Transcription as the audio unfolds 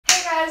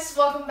guys,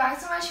 welcome back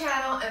to my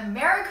channel and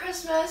Merry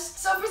Christmas.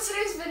 So for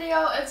today's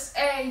video, it's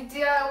a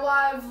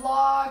DIY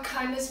vlog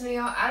kind of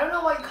video. I don't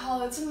know what you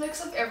call it, it's a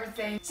mix of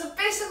everything. So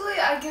basically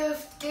I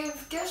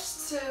gave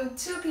gifts to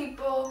two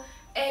people.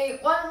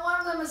 One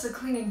of them is a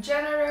cleaning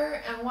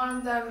janitor and one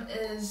of them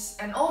is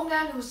an old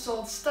man who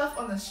sold stuff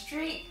on the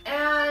street.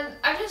 And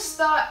I just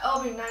thought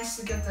it would be nice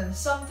to give them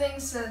something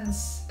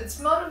since it's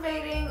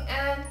motivating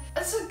and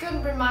it's a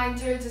good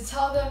reminder to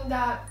tell them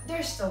that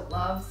they're still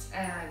loved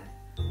and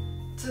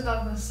to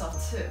love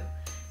themselves too.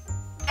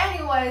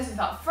 Anyways,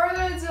 without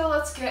further ado,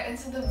 let's get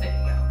into the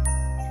video.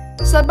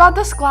 So I bought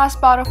this glass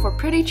bottle for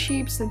pretty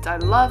cheap since I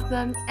love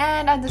them,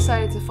 and I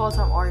decided to fold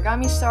some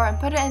origami star and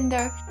put it in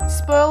there.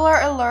 Spoiler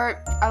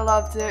alert, I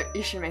loved it,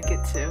 you should make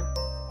it too.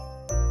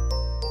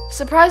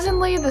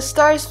 Surprisingly, the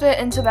stars fit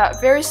into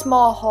that very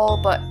small hole,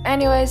 but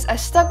anyways, I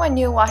stuck my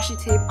new washi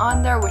tape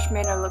on there which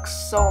made it look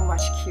so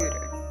much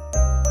cuter.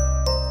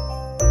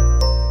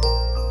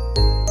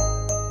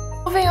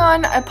 Moving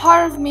on, a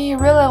part of me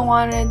really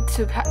wanted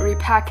to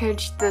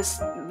repackage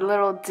this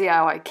little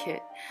DIY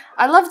kit.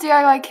 I love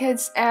DIY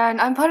kits and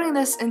I'm putting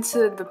this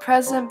into the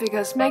present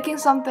because making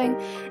something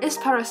is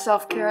part of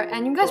self-care,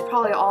 and you guys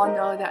probably all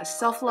know that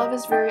self-love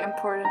is very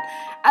important.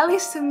 At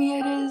least to me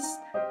it is.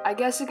 I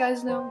guess you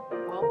guys know.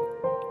 Well,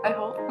 I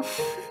hope.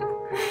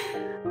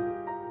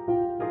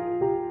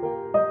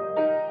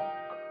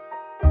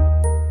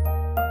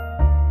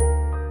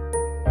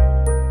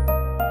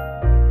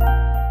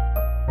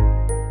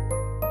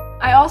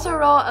 I also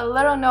wrote a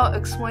little note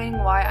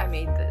explaining why I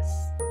made this.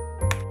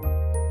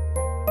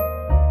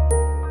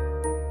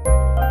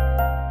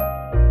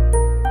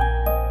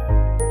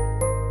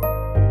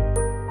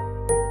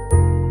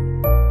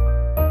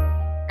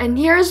 And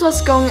here's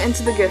what's going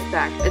into the gift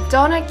bag: a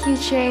donut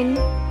keychain,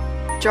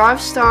 jar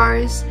of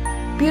stars,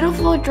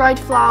 beautiful dried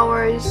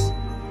flowers,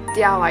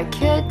 DIY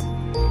kit,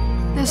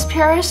 this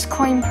Paris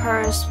coin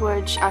purse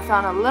which I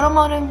found a little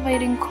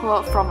motivating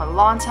quote from a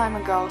long time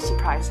ago,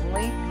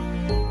 surprisingly.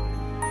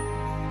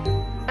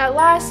 At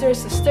last,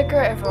 there's a sticker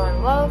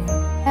everyone loved,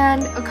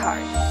 and a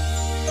card.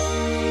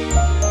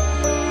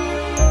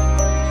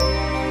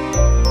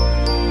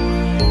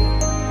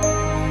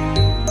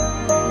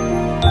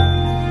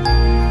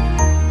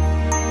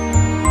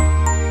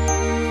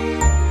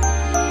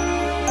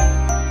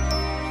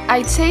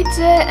 I taped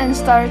it and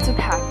started to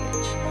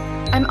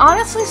package. I'm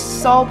honestly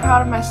so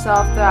proud of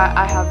myself that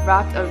I have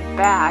wrapped a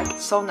bag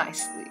so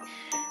nicely.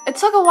 It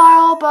took a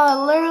while, but I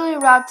literally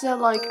wrapped it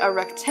like a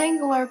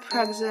rectangular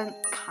present,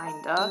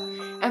 kinda,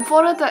 and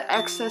folded the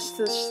excess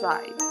to the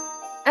side.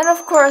 And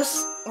of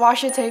course,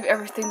 washi tape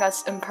everything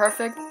that's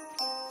imperfect.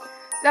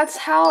 That's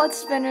how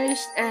it's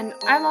finished, and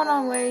I'm on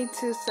my way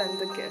to send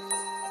the gift.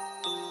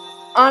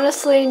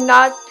 Honestly,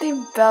 not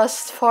the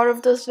best part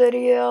of this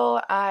video.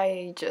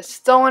 I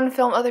just don't want to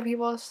film other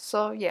people,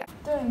 so yeah.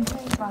 对，你可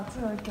以把这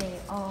个给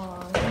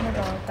那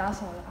个打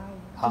扫的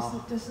阿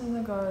姨，就是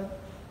那个。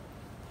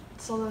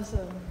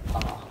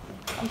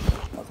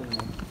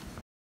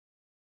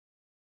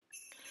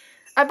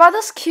 I bought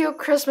this cute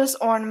Christmas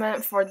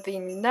ornament for the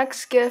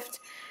next gift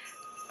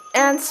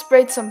and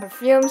sprayed some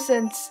perfume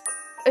since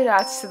it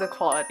adds to the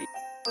quality.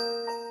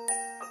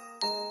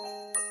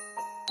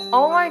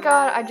 Oh my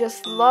god, I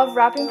just love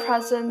wrapping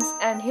presents,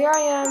 and here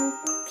I am,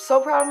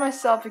 so proud of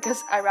myself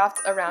because I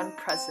wrapped a round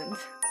present.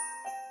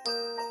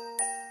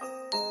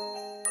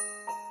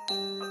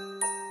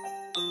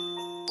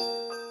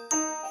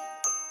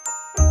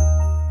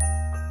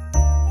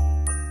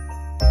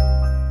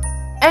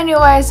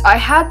 Anyways, I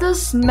had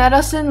this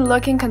medicine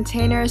looking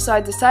container, so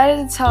I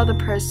decided to tell the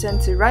person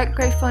to write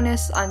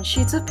gratefulness on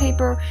sheets of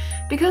paper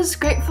because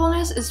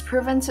gratefulness is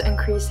proven to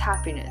increase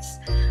happiness.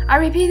 I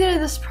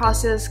repeated this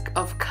process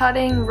of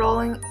cutting,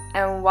 rolling,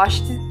 and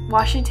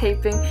washi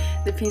taping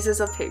the pieces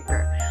of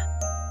paper.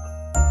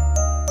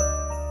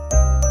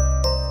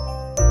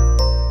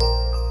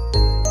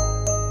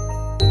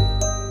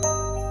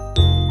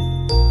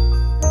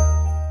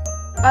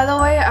 By the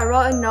way, I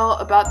wrote a note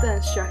about the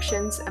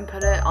instructions and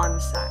put it on the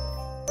side.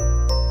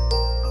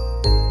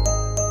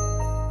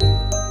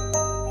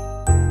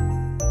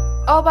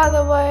 Oh, by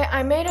the way,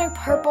 I made a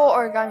purple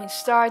origami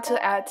star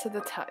to add to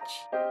the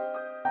touch.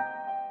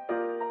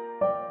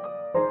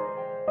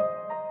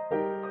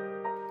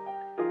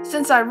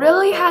 Since I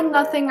really had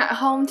nothing at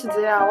home to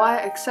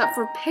DIY except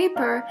for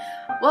paper,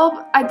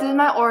 well, I did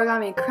my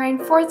origami crane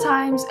 4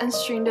 times and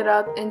stringed it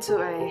up into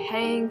a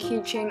hanging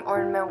keychain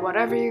ornament,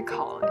 whatever you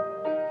call it.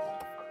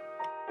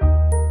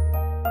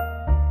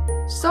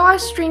 So I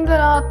stringed it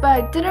up, but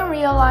I didn't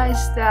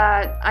realize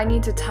that I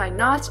need to tie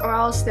knots or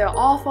else they'll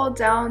all fall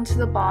down to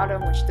the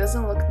bottom, which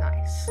doesn't look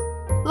nice.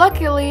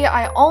 Luckily,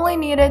 I only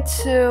needed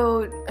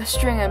to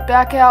string it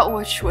back out,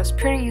 which was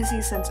pretty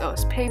easy since it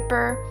was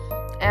paper,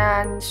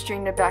 and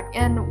string it back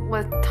in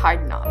with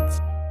tied knots.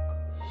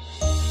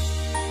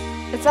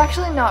 It's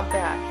actually not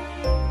bad.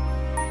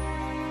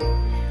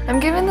 I'm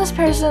giving this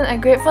person a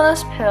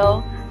gratefulness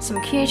pill, some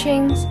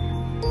keychains,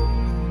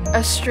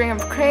 a string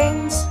of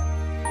cranes,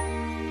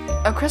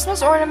 a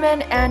Christmas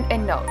ornament, and a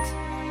note.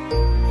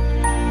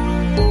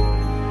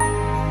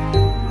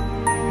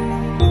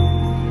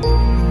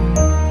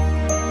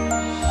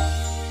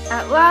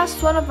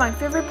 last, one of my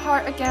favorite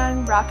part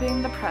again,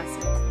 wrapping the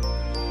present.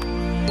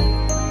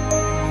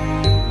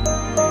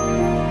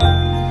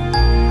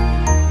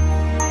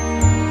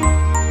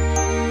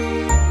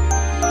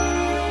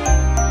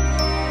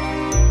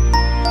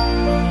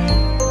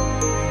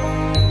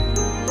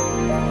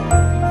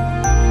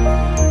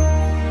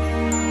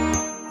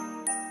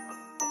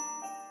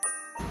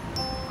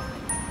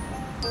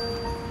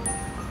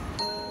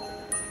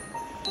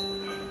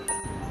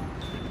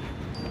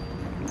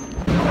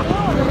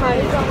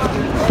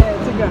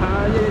这个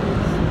好，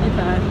一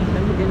盘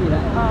全部给你了。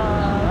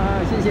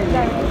谢谢你。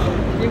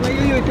另外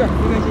又一个，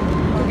没关系，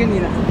就给你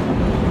了。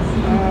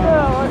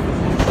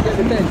这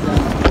个袋子，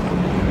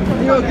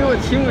因为给我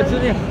请我吃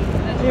的，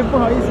因为不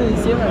好意思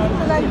写满。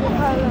圣诞节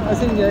快乐！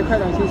圣诞节快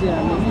乐，谢谢，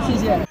美丽，谢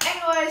谢。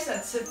Anyways,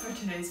 that's it for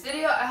today's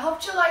video. I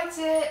hope you liked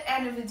it,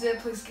 and if you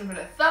did, please give it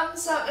a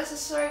thumbs up and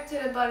subscribe to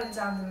the button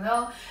down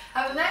below.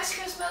 Have a nice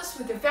Christmas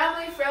with your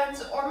family,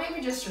 friends, or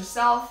maybe just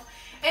yourself.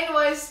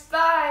 Anyways,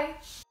 bye!